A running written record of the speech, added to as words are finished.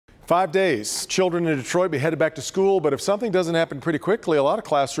5 days. Children in Detroit be headed back to school, but if something doesn't happen pretty quickly, a lot of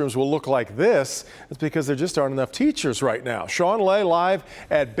classrooms will look like this. It's because there just aren't enough teachers right now. Sean Lay live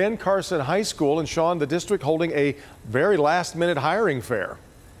at Ben Carson High School. And Sean, the district holding a very last-minute hiring fair.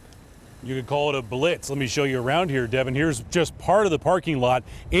 You could call it a blitz. Let me show you around here, Devin. Here's just part of the parking lot.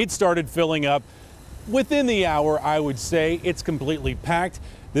 It started filling up within the hour, I would say. It's completely packed.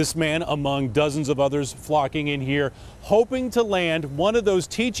 This man, among dozens of others, flocking in here, hoping to land one of those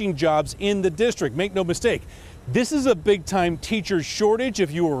teaching jobs in the district. Make no mistake, this is a big-time teacher shortage. If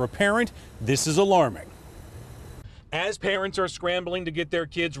you are a parent, this is alarming. As parents are scrambling to get their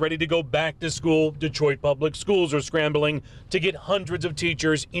kids ready to go back to school, Detroit Public Schools are scrambling to get hundreds of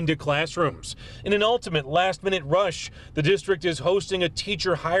teachers into classrooms. In an ultimate last-minute rush, the district is hosting a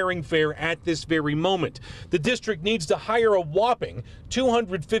teacher hiring fair at this very moment. The district needs to hire a whopping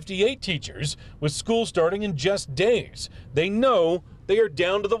 258 teachers, with school starting in just days. They know they are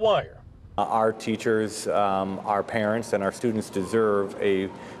down to the wire. Our teachers, our parents, and our students deserve a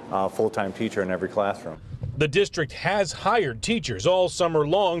full-time teacher in every classroom. The district has hired teachers all summer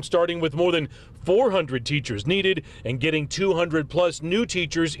long, starting with more than 400 teachers needed and getting 200 plus new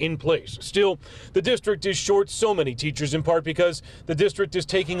teachers in place. Still, the district is short so many teachers, in part because the district is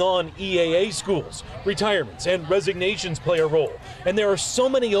taking on EAA schools. Retirements and resignations play a role, and there are so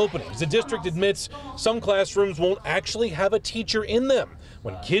many openings. The district admits some classrooms won't actually have a teacher in them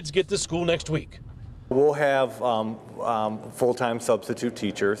when kids get to school next week. We'll have full-time substitute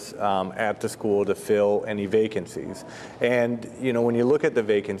teachers at the school to fill any vacancies. And, you know, when you look at the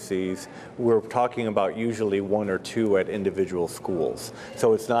vacancies, we're talking about usually one or two at individual schools.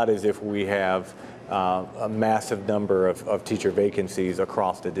 So it's not as if we have a massive number of teacher vacancies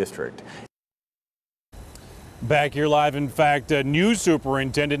across the district. Back here live, in fact, new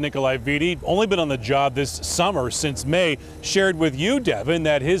Superintendent Nikolai Vitti, only been on the job this summer since May, shared with you, Devin,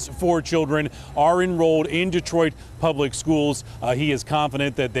 that his 4 children are enrolled in Detroit Public Schools. He is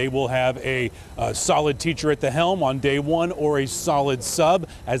confident that they will have a solid teacher at the helm on day one or a solid sub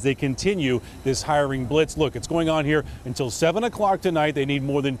as they continue this hiring blitz. Look, it's going on here until 7 o'clock tonight. They need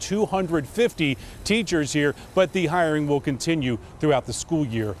more than 250 teachers here, but the hiring will continue throughout the school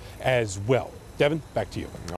year as well. Devin, back to you.